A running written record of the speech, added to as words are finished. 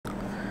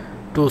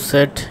to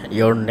set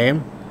your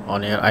name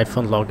on your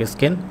iPhone lock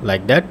screen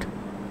like that,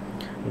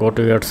 go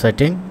to your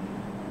setting,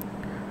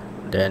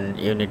 then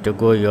you need to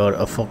go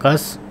your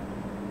focus,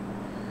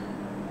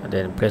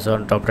 then press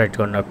on top right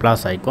corner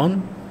plus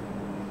icon,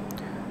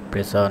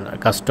 press on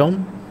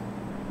custom.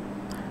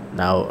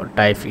 Now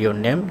type your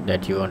name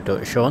that you want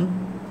to show.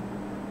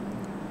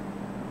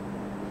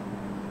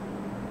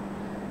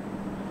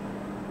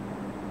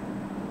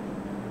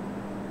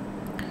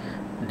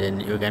 Then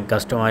you can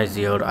customize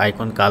your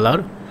icon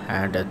color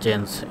and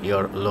change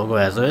your logo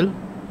as well.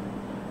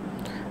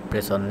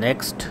 Press on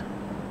next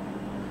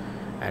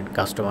and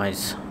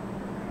customize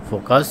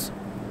focus,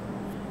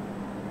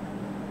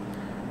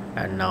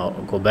 and now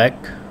go back.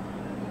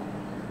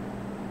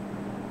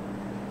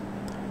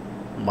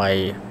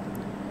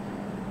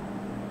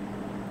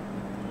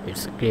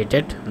 It's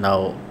created.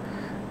 Now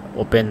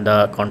open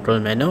the control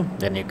menu,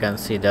 then you can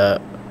see the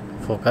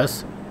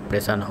focus.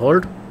 Press and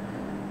hold,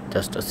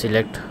 just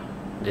select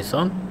this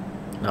one.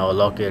 Now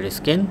lock your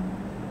skin.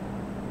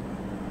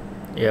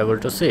 You're able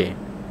to see.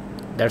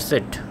 That's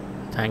it.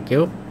 Thank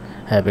you.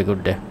 Have a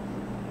good day.